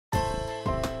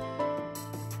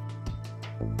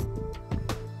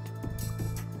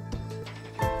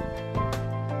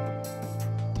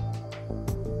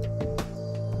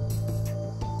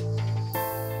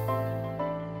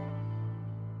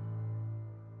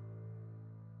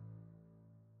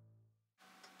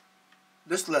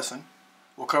This lesson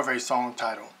will cover a song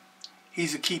titled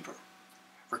He's a Keeper,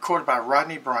 recorded by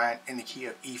Rodnie Bryant in the key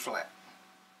of E flat.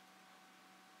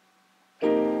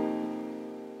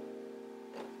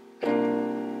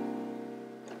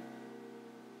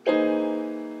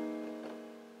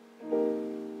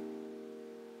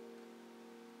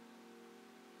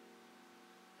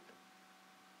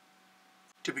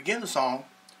 To begin the song,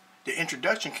 the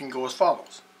introduction can go as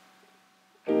follows.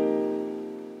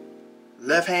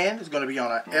 Left hand is going to be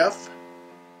on an F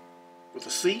with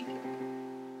a C.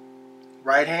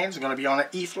 Right hand is going to be on an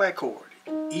E flat chord.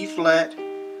 E flat,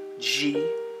 G,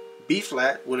 B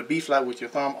flat with a B flat with your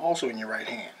thumb also in your right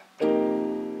hand.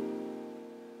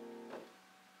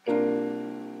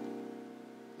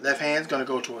 Left hand is going to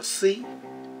go to a C.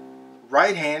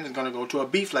 Right hand is going to go to a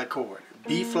B flat chord.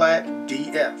 B flat,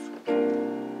 D, F.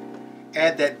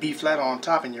 Add that B flat on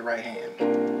top in your right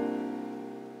hand.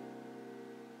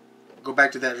 Go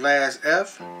back to that last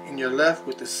F in your left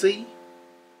with the C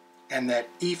and that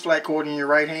E flat chord in your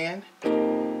right hand.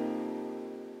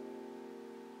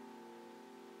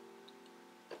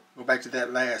 Go back to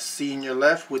that last C in your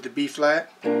left with the B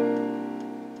flat.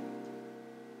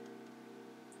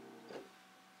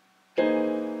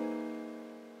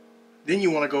 Then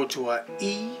you want to go to a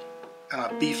E and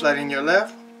a B flat in your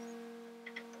left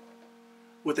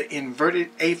with an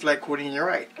inverted A flat chord in your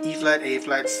right. E flat, A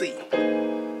flat, C.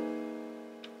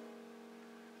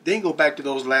 Then go back to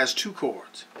those last two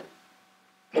chords.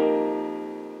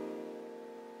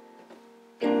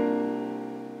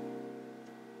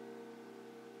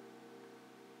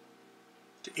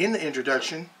 To end the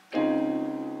introduction,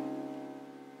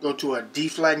 go to a D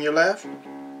flat in your left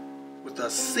with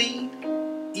a C,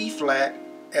 E flat,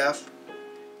 F,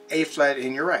 A flat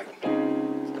in your right.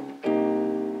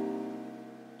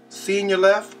 C in your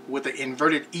left with the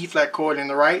inverted E flat chord in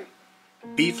the right,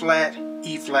 B flat,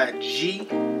 E flat, G,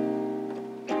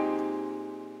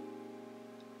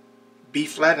 B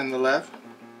flat in the left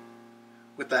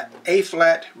with the A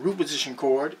flat root position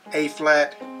chord, A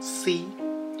flat, C,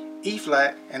 E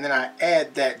flat, and then I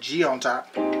add that G on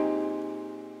top.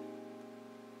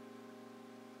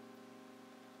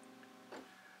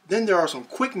 Then there are some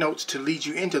quick notes to lead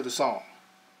you into the song.